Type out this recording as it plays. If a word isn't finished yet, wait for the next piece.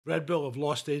Red Bull have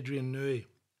lost Adrian Newey.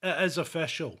 It is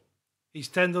official. He's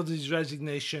tendered his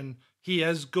resignation. He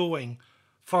is going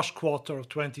first quarter of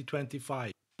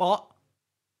 2025. But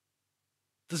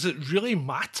does it really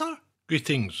matter?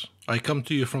 Greetings. I come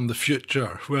to you from the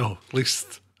future. Well, at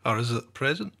least, or is it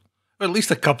present? Or at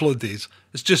least a couple of days.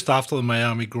 It's just after the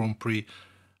Miami Grand Prix.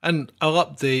 And I'll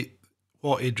update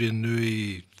what Adrian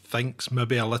Newey thinks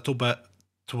maybe a little bit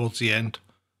towards the end.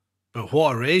 But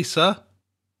what a race, huh?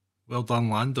 Well done,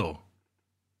 Lando.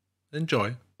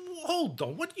 Enjoy. Hold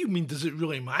on, what do you mean does it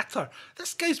really matter?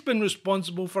 This guy's been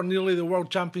responsible for nearly the World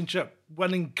Championship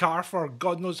winning car for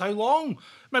God knows how long.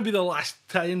 Maybe the last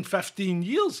 10, 15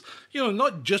 years. You know,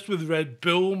 not just with Red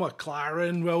Bull,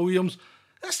 McLaren, Williams.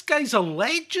 This guy's a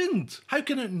legend. How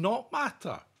can it not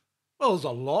matter? Well, there's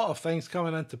a lot of things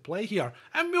coming into play here,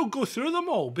 and we'll go through them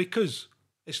all because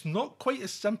it's not quite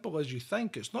as simple as you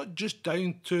think. It's not just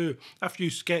down to a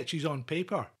few sketches on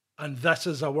paper. And this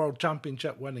is a World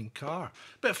Championship winning car.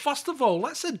 But first of all,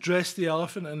 let's address the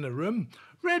elephant in the room.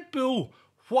 Red Bull,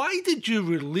 why did you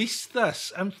release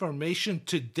this information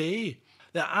today?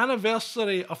 The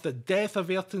anniversary of the death of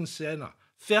Ayrton Senna.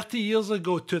 30 years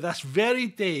ago to this very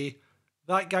day,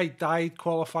 that guy died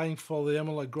qualifying for the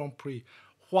Imola Grand Prix.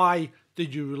 Why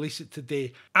did you release it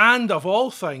today? And of all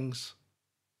things,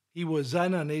 he was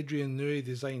in an Adrian Newey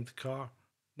designed car.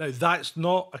 Now, that's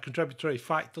not a contributory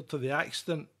factor to the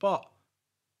accident, but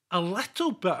a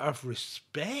little bit of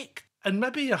respect. And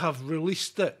maybe you have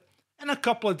released it in a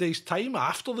couple of days' time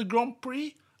after the Grand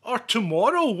Prix, or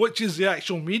tomorrow, which is the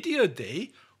actual media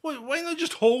day. Why not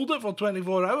just hold it for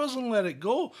 24 hours and let it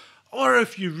go? Or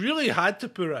if you really had to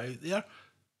put it out there,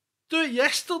 do it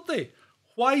yesterday.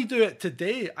 Why do it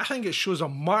today? I think it shows a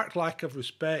marked lack of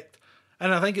respect.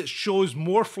 And I think it shows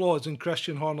more flaws in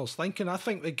Christian Horner's thinking. I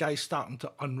think the guy's starting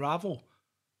to unravel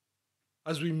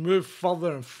as we move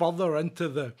further and further into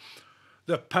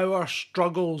the power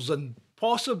struggles and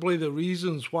possibly the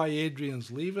reasons why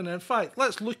Adrian's leaving. In fact,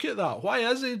 let's look at that. Why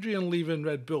is Adrian leaving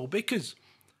Red Bull? Because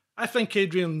I think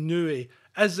Adrian Newey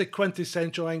is the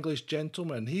quintessential English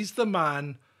gentleman. He's the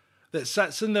man that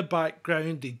sits in the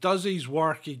background, he does his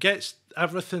work, he gets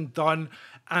everything done,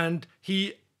 and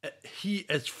he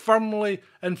is firmly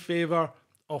in favour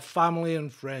of family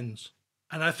and friends.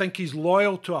 And I think he's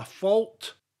loyal to a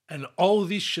fault. And all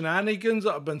these shenanigans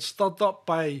that have been stirred up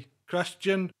by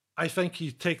Christian, I think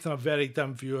he's taken a very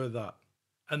dim view of that.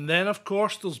 And then, of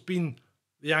course, there's been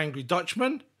the Angry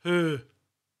Dutchman, who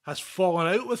has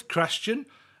fallen out with Christian,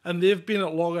 and they've been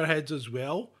at loggerheads as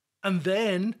well. And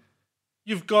then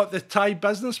you've got the Thai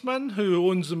businessman who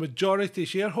owns the majority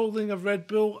shareholding of Red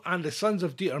Bull and the sons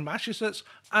of Dieter Mateschitz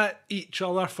at each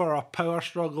other for a power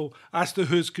struggle as to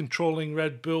who's controlling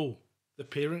Red Bull, the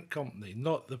parent company,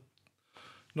 not the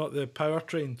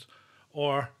powertrains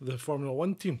or the Formula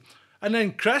One team. And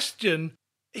then Christian,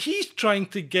 he's trying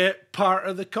to get part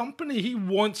of the company. He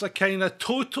wants a kind of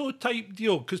Toto type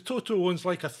deal because Toto owns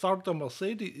like a third of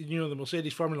Mercedes, the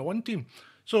Mercedes Formula One team.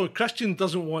 So Christian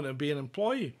doesn't want to be an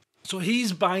employee. So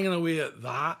he's banging away at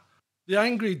that. The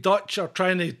Angry Dutch are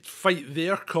trying to fight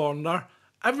their corner.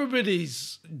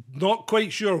 Everybody's not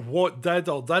quite sure what did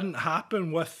or didn't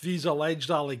happen with these alleged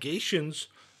allegations.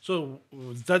 So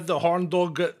did the horn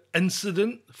dog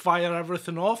incident fire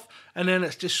everything off? And then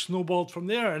it's just snowballed from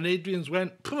there. And Adrian's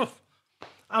went, poof,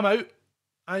 I'm out.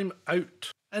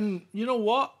 And you know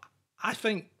what? I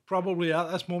think probably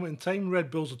at this moment in time,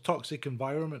 Red Bull's a toxic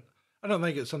environment. I don't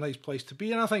think it's a nice place to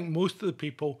be, and I think most of the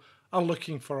people are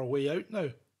looking for a way out now.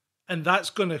 And that's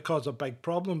going to cause a big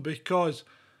problem because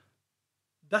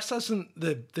this isn't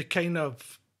the kind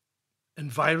of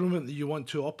environment that you want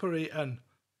to operate in,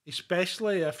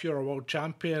 especially if you're a world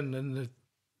champion and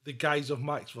the guise of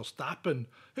Max Verstappen,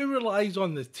 who relies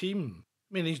on the team.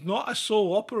 I mean, he's not a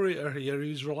sole operator here.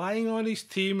 He's relying on his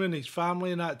team and his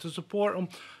family and that to support him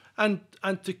and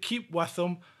to keep with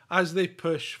him as they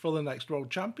push for the next World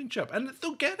Championship. And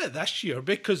they'll get it this year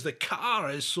because the car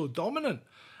is so dominant.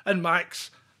 And Max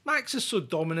is so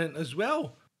dominant as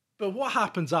well. But what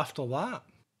happens after that?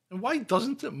 And why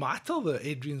doesn't it matter that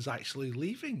Adrian's actually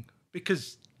leaving?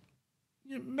 Because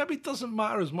maybe it doesn't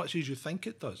matter as much as you think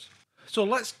it does. So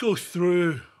let's go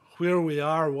through where we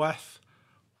are with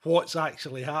what's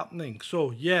actually happening.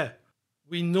 So yeah,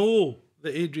 we know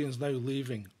that Adrian's now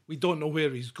leaving. We don't know where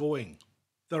he's going.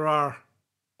 There are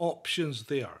options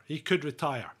there. He could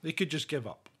retire. He could just give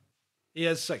up. He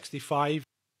is 65.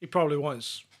 He probably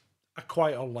wants a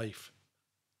quieter life.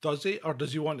 Does he? Or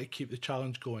does he want to keep the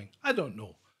challenge going? I don't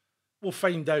know. We'll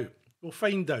find out.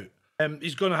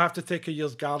 He's going to have to take a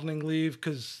year's gardening leave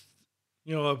because,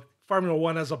 Formula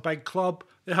One is a big club.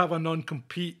 They have a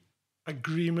non-compete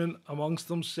agreement amongst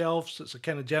themselves. It's a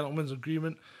kind of gentleman's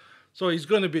agreement. So he's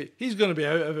going to be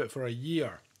out of it for a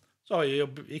year. So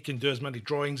he can do as many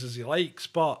drawings as he likes,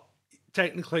 but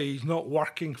technically he's not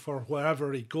working for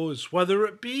wherever he goes, whether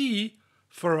it be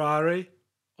Ferrari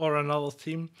or another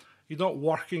team. He's not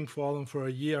working for them for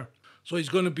a year. So he's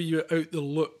going to be out the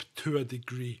loop to a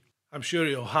degree. I'm sure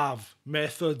he'll have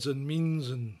methods and means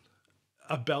and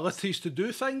abilities to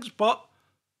do things, but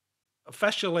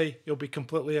officially he'll be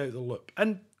completely out the loop.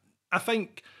 And I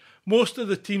think most of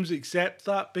the teams accept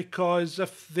that, because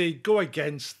if they go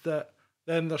against it,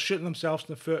 then they're shooting themselves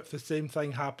in the foot if the same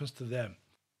thing happens to them.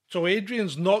 So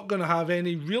Adrian's not going to have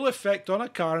any real effect on a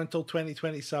car until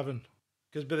 2027.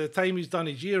 Because by the time he's done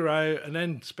his year out and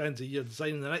then spends a year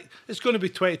designing the next, it's going to be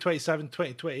 2027,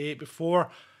 2028 before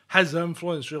his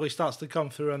influence really starts to come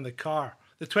through in the car.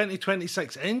 The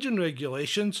 2026 engine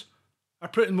regulations are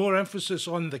putting more emphasis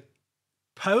on the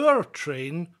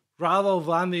powertrain rather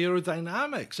than the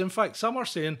aerodynamics. In fact, some are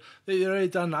saying that the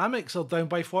aerodynamics are down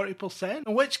by 40%,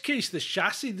 in which case the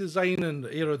chassis design and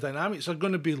aerodynamics are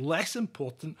going to be less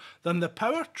important than the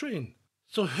powertrain.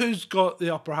 So who's got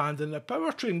the upper hand in the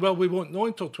powertrain? Well, we won't know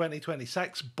until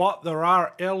 2026, but there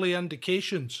are early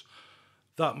indications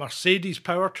that Mercedes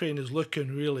powertrain is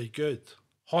looking really good.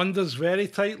 Honda's very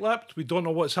tight-lipped. We don't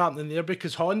know what's happening there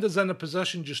because Honda's in a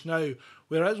position just now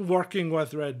where it's working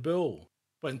with Red Bull.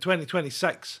 But in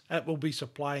 2026, it will be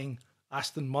supplying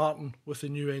Aston Martin with a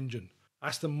new engine.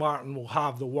 Aston Martin will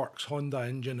have the works Honda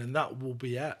engine, and that will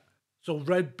be it. So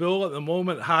Red Bull at the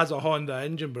moment has a Honda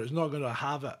engine, but it's not going to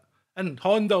have it. And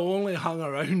Honda only hung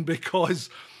around because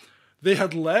they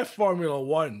had left Formula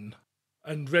One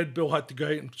and Red Bull had to go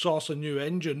out and source a new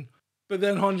engine. But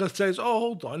then Honda says, oh,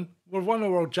 hold on, we've won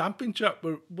a world championship.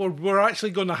 We're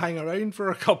actually going to hang around for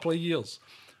a couple of years.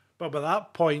 But by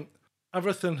that point,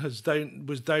 everything was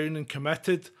down and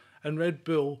committed, and Red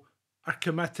Bull are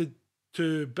committed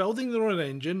to building their own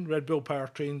engine, Red Bull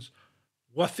powertrains,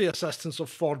 with the assistance of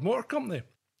Ford Motor Company.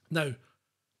 Now,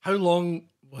 how long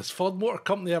was Ford Motor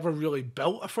Company ever really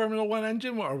built a Formula One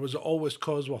engine, or was it always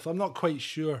Cosworth? I'm not quite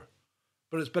sure.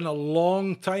 But it's been a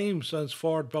long time since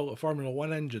Ford built a Formula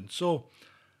One engine, so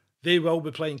they will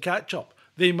be playing catch-up.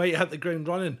 They might hit the ground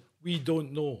running. We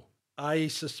don't know. I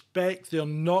suspect they're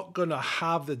not going to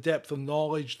have the depth of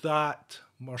knowledge that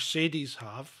Mercedes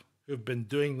have, who've been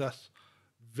doing this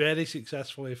very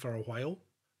successfully for a while,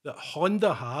 that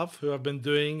Honda have, who have been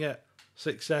doing it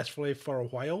successfully for a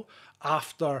while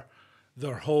after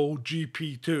their whole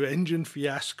GP2 engine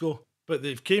fiasco. But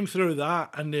they've came through that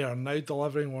and they are now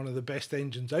delivering one of the best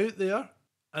engines out there.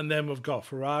 And then we've got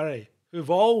Ferrari,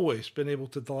 who've always been able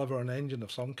to deliver an engine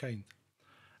of some kind.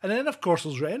 And then, of course,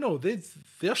 there's Renault.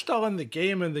 They're still in the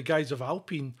game, and the guys of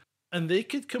Alpine, and they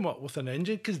could come up with an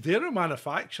engine because they're a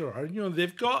manufacturer. You know,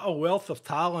 they've got a wealth of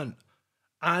talent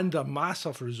and a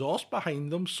massive resource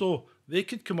behind them, so they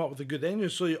could come up with a good engine.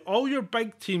 So all your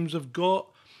big teams have got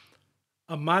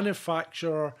a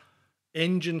manufacturer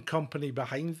engine company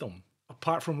behind them,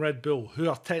 apart from Red Bull, who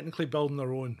are technically building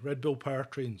their own Red Bull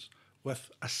powertrains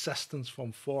with assistance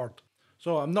from Ford.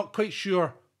 So I'm not quite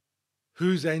sure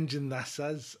whose engine this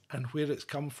is and where it's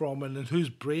come from and in whose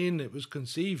brain it was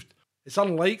conceived. It's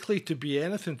unlikely to be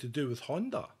anything to do with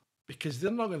Honda because they're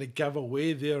not going to give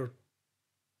away their,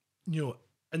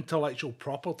 intellectual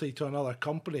property to another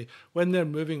company when they're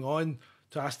moving on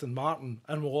to Aston Martin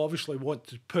and will obviously want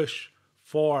to push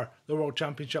for the World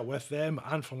Championship with them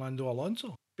and Fernando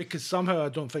Alonso. Because somehow I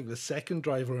don't think the second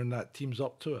driver in that team's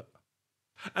up to it.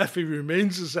 If he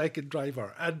remains the second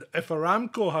driver, and if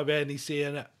Aramco have any say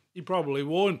in it, he probably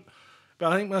won't.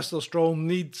 But I think Mr. Stroll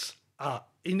needs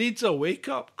a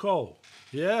wake-up call.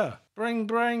 Yeah. Bring.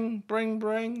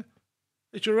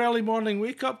 It's your early morning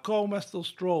wake-up call, Mr.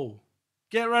 Stroll.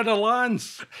 Get rid of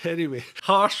Lance. Anyway,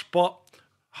 harsh but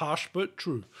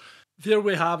true. There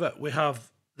we have it. We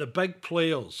have the big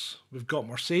players. We've got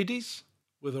Mercedes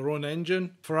with their own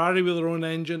engine, Ferrari with their own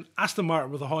engine, Aston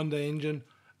Martin with a Honda engine,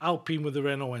 Alpine with the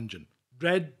Renault engine.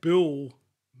 Red Bull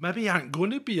maybe aren't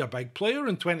going to be a big player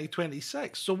in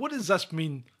 2026. So what does this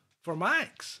mean for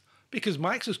Max? Because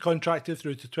Max is contracted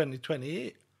through to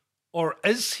 2028. Or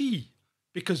is he?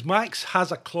 Because Max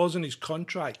has a clause in his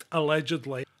contract,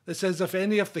 allegedly, that says if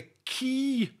any of the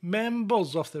key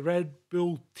members of the Red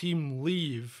Bull team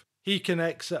leave, he can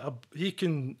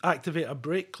activate a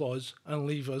break clause and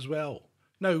leave as well.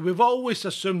 Now, we've always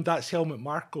assumed that's Helmut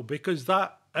Marko because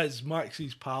that is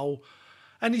Max's pal,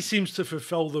 and he seems to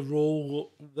fulfill the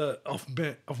role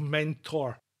of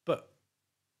mentor. But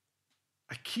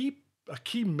a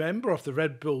key member of the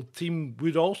Red Bull team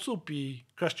would also be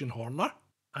Christian Horner.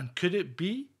 And could it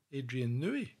be Adrian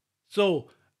Newey? So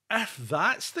if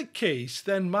that's the case,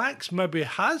 then Max maybe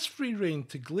has free rein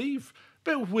to leave.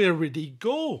 But where would he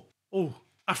go? Oh,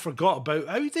 I forgot about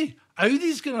Audi.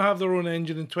 Audi's going to have their own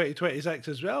engine in 2026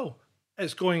 as well.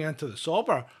 It's going into the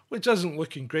Sauber, which isn't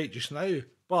looking great just now.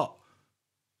 But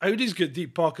Audi's got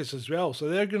deep pockets as well, so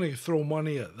they're going to throw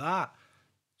money at that.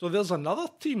 So there's another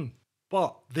team,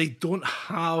 but they don't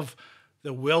have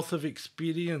the wealth of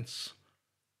experience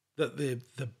that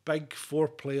the big four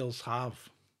players have.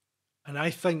 And I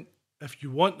think if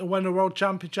you want to win a world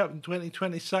championship in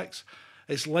 2026,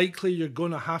 it's likely you're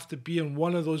going to have to be in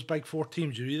one of those big four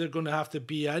teams. You're either going to have to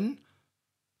be in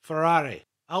Ferrari,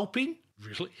 Alpine,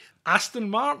 really, Aston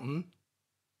Martin,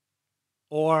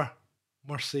 or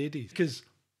Mercedes. Because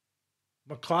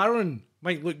McLaren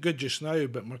might look good just now,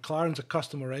 but McLaren's a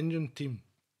customer engine team.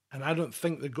 And I don't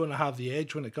think they're going to have the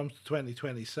edge when it comes to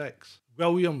 2026.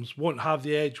 Williams won't have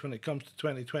the edge when it comes to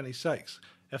 2026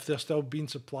 if they're still being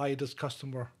supplied as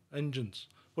customer engines,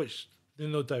 which they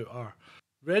no doubt are.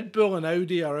 Red Bull and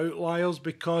Audi are outliers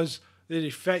because they're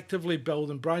effectively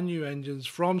building brand new engines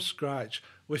from scratch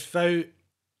without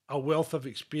a wealth of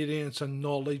experience and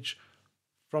knowledge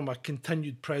from a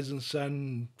continued presence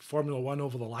in Formula One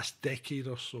over the last decade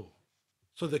or so.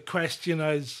 So the question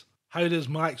is, how does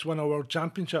Max win a world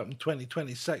championship in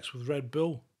 2026 with Red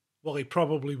Bull? Well, he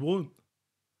probably won't,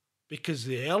 because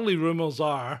the early rumours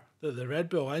are that the Red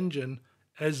Bull engine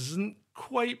isn't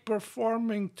quite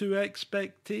performing to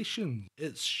expectations.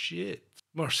 It's shit.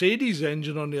 Mercedes'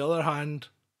 engine, on the other hand,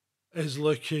 is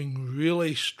looking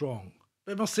really strong.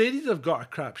 But Mercedes have got a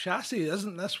crap chassis.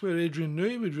 Isn't this where Adrian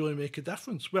Newey would really make a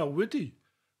difference? Well, would he?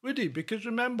 Would he? Because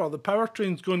remember, the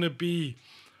powertrain's going to be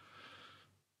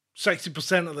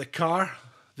 60% of the car.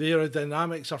 The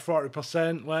aerodynamics are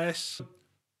 40% less.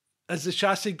 Is the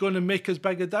chassis going to make as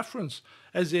big a difference?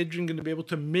 Is Adrian going to be able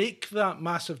to make that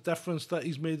massive difference that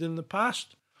he's made in the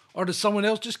past? Or does someone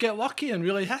else just get lucky and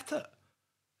really hit it?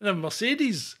 And if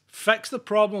Mercedes fix the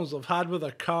problems they've had with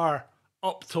their car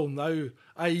up till now,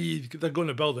 i.e. they're going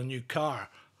to build a new car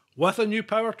with a new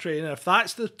powertrain, and if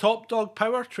that's the top dog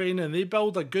powertrain and they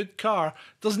build a good car,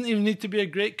 doesn't even need to be a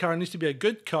great car, it needs to be a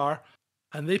good car,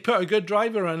 and they put a good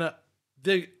driver in it,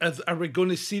 are we going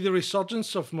to see the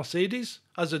resurgence of Mercedes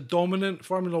as a dominant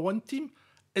Formula One team?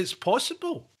 It's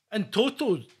possible. And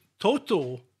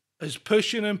Toto is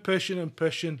pushing and pushing and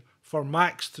pushing for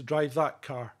Max to drive that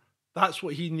car. That's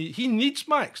what he needs. He needs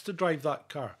Max to drive that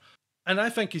car. And I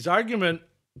think his argument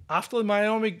after the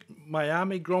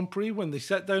Miami Grand Prix, when they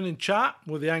sit down and chat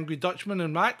with the Angry Dutchman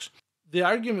and Max, the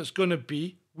argument's going to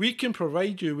be, we can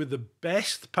provide you with the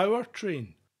best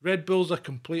powertrain. Red Bull's a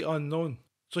complete unknown.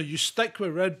 So you stick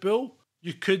with Red Bull,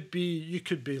 you could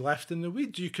be left in the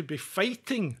weeds. You could be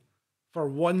fighting for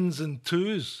ones and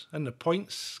twos in the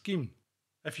points scheme.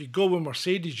 If you go with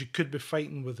Mercedes, you could be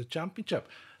fighting with the championship.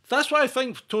 That's what I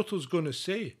think Toto's going to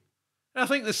say. And I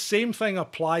think the same thing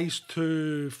applies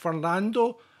to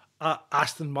Fernando at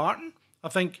Aston Martin. I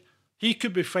think he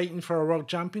could be fighting for a world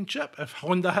championship if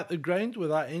Honda hit the ground with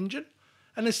that engine.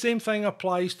 And the same thing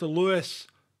applies to Lewis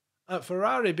at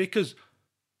Ferrari, because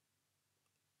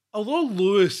although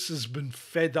Lewis has been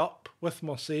fed up with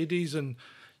Mercedes and,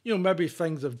 maybe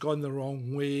things have gone the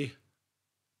wrong way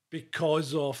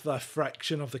because of the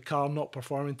friction of the car not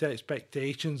performing to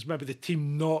expectations, maybe the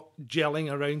team not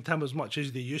gelling around him as much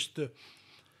as they used to,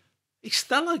 he's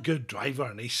still a good driver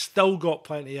and he's still got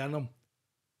plenty in him.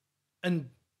 And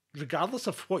regardless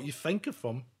of what you think of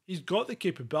him, he's got the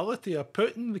capability of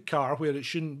putting the car where it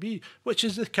shouldn't be, which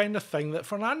is the kind of thing that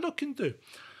Fernando can do.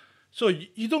 So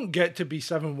you don't get to be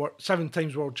seven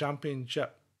times world champion,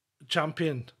 just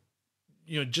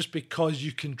because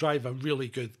you can drive a really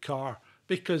good car.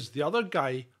 Because the other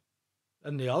guy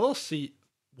in the other seat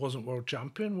wasn't world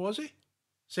champion, was he?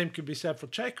 Same could be said for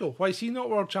Checo. Why is he not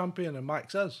world champion and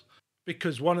Max is?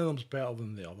 Because one of them's better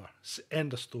than the other.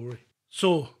 End of story.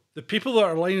 So the people that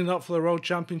are lining up for the world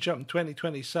championship in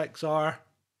 2026 are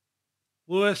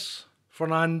Lewis,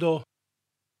 Fernando,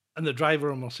 and the driver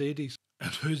of Mercedes.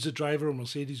 And who's the driver of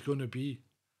Mercedes going to be?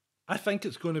 I think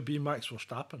it's going to be Max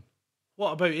Verstappen.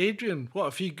 What about Adrian? What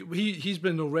if he's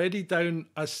been already down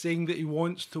as saying that he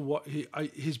wants to work?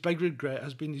 His big regret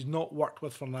has been he's not worked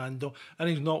with Fernando, and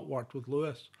he's not worked with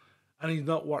Lewis, and he's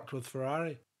not worked with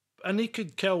Ferrari. And he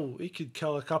could kill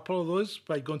a couple of those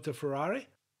by going to Ferrari.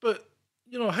 But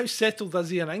how settled is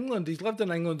he in England? He's lived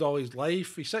in England all his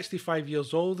life. He's 65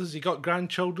 years old. Has he got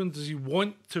grandchildren? Does he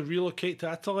want to relocate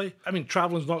to Italy? I mean,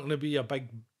 travelling's not going to be a big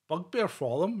bugbear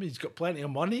for him. He's got plenty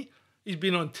of money. He's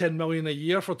been on 10 million a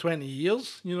year for 20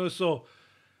 years, so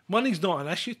money's not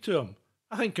an issue to him.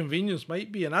 I think convenience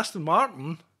might be. And Aston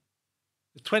Martin,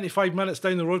 25 minutes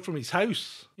down the road from his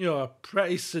house. You know, a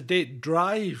pretty sedate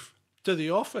drive to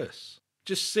the office.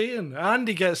 Just saying. And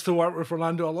he gets to work with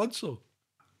Fernando Alonso.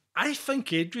 I think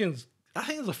there's a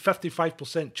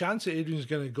 55% chance that Adrian's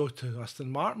going to go to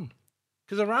Aston Martin.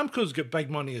 Because Aramco's got big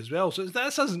money as well. So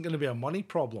this isn't going to be a money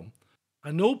problem.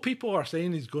 I know people are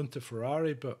saying he's going to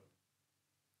Ferrari, but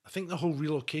I think the whole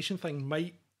relocation thing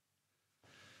might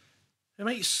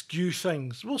skew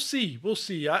things. We'll see.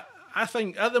 I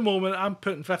think at the moment I'm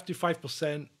putting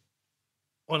 55%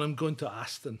 on him going to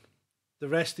Aston. The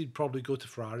rest he'd probably go to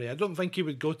Ferrari. I don't think he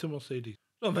would go to Mercedes.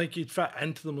 I don't think he'd fit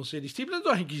into the Mercedes team. I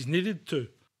don't think he's needed to.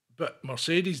 But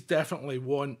Mercedes definitely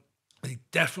want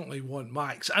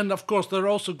Max. And of course, they're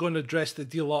also going to dress the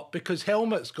deal up because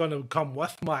Helmut's going to come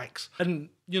with Max. And,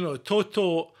 you know,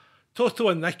 Toto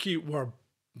and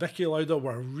Niki Lauda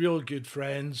were real good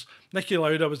friends. Niki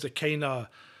Lauda was the kind of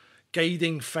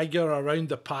guiding figure around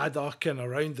the paddock and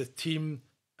around the team.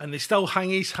 And they still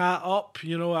hang his hat up,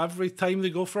 you know, every time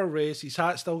they go for a race. His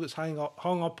hat still gets hung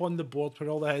up on the board where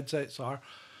all the headsets are.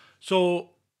 So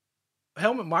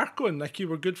Helmut Marko and Niki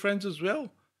were good friends as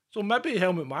well. So maybe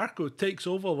Helmut Marko takes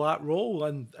over that role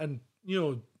and you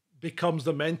know, becomes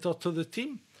the mentor to the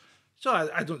team. So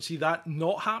I don't see that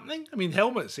not happening. I mean,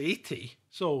 Helmut's 80,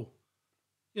 so,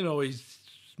 you know, he's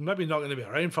maybe not going to be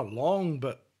around for long,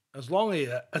 but as long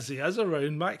as he is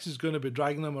around, Max is going to be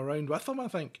dragging him around with him, I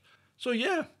think. So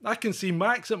yeah, I can see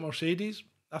Max at Mercedes.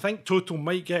 I think Toto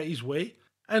might get his way.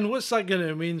 And what's that going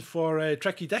to mean for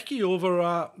Tricky Dicky over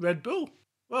at Red Bull?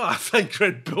 Well, I think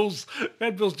Red Bull's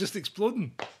just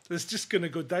exploding. It's just going to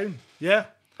go down. Yeah.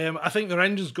 I think their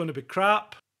engine's going to be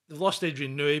crap. They've lost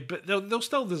Adrian Newey, but they'll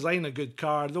still design a good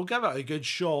car. They'll give it a good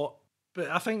shot. But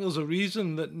I think there's a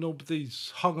reason that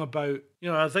nobody's hung about.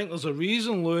 You know, I think there's a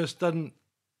reason Lewis didn't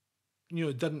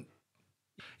even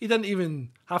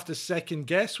have to second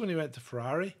guess when he went to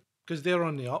Ferrari because they're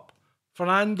on the up.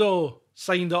 Fernando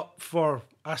signed up for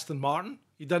Aston Martin.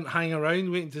 He didn't hang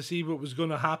around waiting to see what was going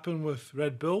to happen with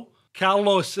Red Bull.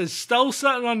 Carlos is still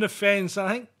sitting on the fence.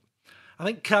 I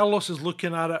think Carlos is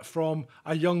looking at it from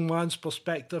a young man's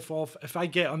perspective of, if I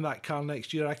get on that car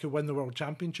next year, I could win the World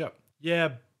Championship.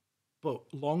 Yeah, but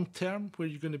long term, where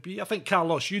are you going to be? I think,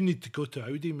 Carlos, you need to go to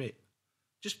Audi, mate.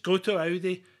 Just go to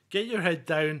Audi, get your head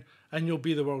down, and you'll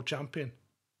be the world champion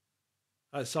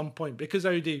at some point. Because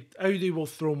Audi will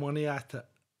throw money at it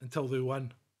until they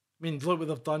win. I mean, look what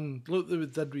they've done. Look what they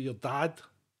did with your dad,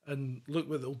 and look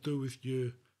what they'll do with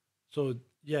you. So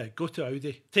yeah, go to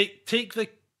Audi.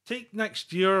 Take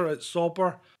next year at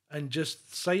Sauber and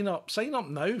just sign up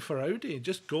now for Audi.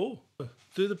 Just go.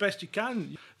 Do the best you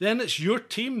can. Then it's your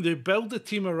team. They build a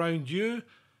team around you.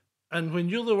 And when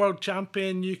you're the world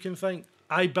champion, you can think,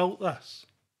 I built this.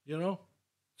 You know?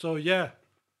 So yeah,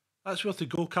 that's where to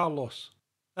go, Carlos.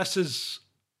 This is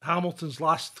Hamilton's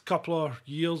last couple of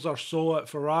years or so at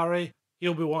Ferrari.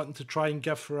 He'll be wanting to try and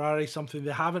give Ferrari something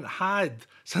they haven't had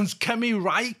since Kimi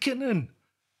Raikkonen.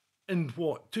 In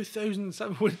what,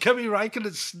 2007, when Kimi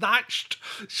Raikkonen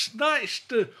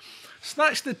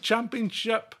snatched the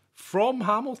championship from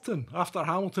Hamilton after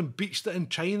Hamilton beached it in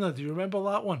China. Do you remember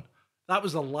that one? That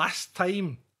was the last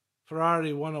time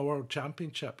Ferrari won a world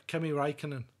championship, Kimi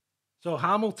Raikkonen. So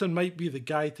Hamilton might be the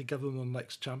guy to give them the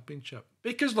next championship.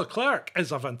 Because Leclerc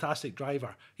is a fantastic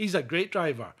driver. He's a great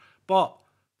driver. But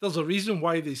there's a reason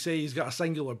why they say he's got a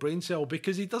singular brain cell,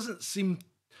 because he doesn't seem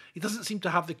to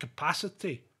have the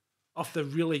capacity of the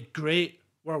really great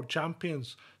world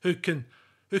champions who can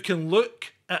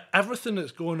look at everything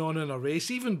that's going on in a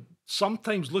race, even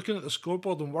sometimes looking at the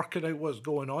scoreboard and working out what's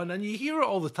going on. And you hear it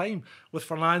all the time with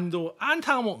Fernando and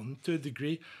Hamilton to a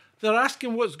degree. They're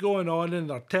asking what's going on and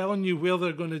they're telling you where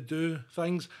they're going to do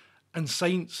things. And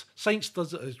Sainz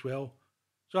does it as well.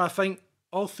 So I think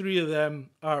all three of them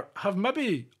have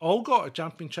maybe all got a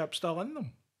championship still in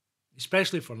them.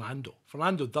 Especially Fernando.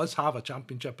 Fernando does have a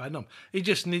championship in him. He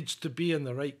just needs to be in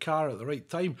the right car at the right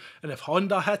time. And if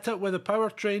Honda hit it with a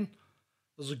powertrain,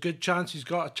 there's a good chance he's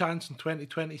got a chance in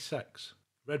 2026.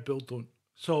 Red Bull don't.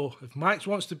 So if Max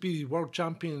wants to be world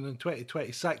champion in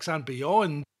 2026 and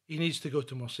beyond, he needs to go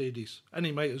to Mercedes. And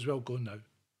he might as well go now.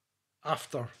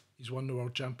 After he's won the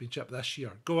world championship this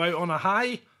year. Go out on a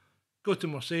high, go to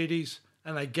Mercedes,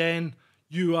 and again,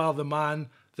 you are the man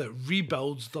that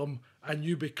rebuilds them and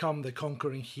you become the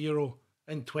conquering hero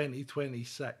in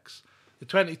 2026. The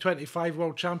 2025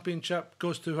 World Championship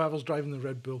goes to whoever's driving the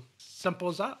Red Bull. Simple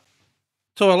as that.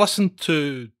 So I listened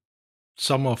to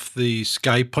some of the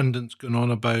Sky pundits going on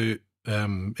about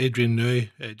Adrian Newey,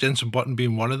 Jenson Button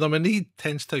being one of them, and he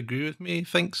tends to agree with me. He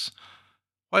thinks,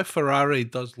 what if Ferrari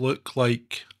does look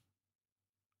like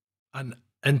an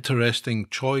interesting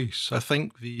choice. I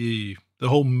think the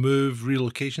whole move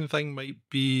relocation thing might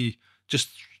be just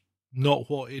not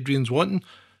what Adrian's wanting,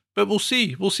 but we'll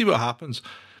see. We'll see what happens.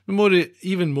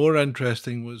 Even more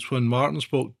interesting was when Martin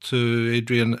spoke to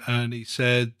Adrian and he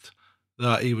said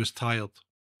that he was tired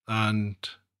and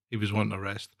he was wanting a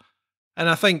rest. And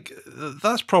I think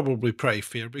that's probably pretty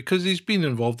fair because he's been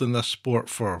involved in this sport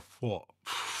for what,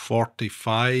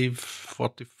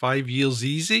 45 years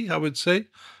easy, I would say,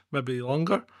 maybe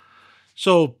longer.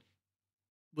 So,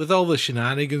 with all the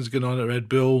shenanigans going on at Red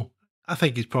Bull, I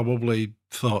think he's probably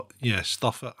thought, yeah,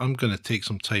 stuff it. I'm going to take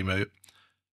some time out.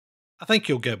 I think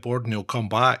he'll get bored and he'll come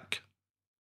back.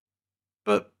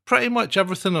 But pretty much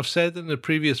everything I've said in the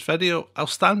previous video, I'll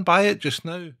stand by it just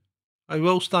now. I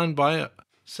will stand by it.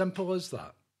 Simple as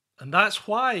that. And that's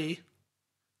why it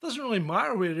doesn't really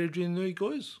matter where Adrian Newey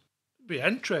goes. It'd be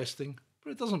interesting,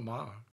 but it doesn't matter.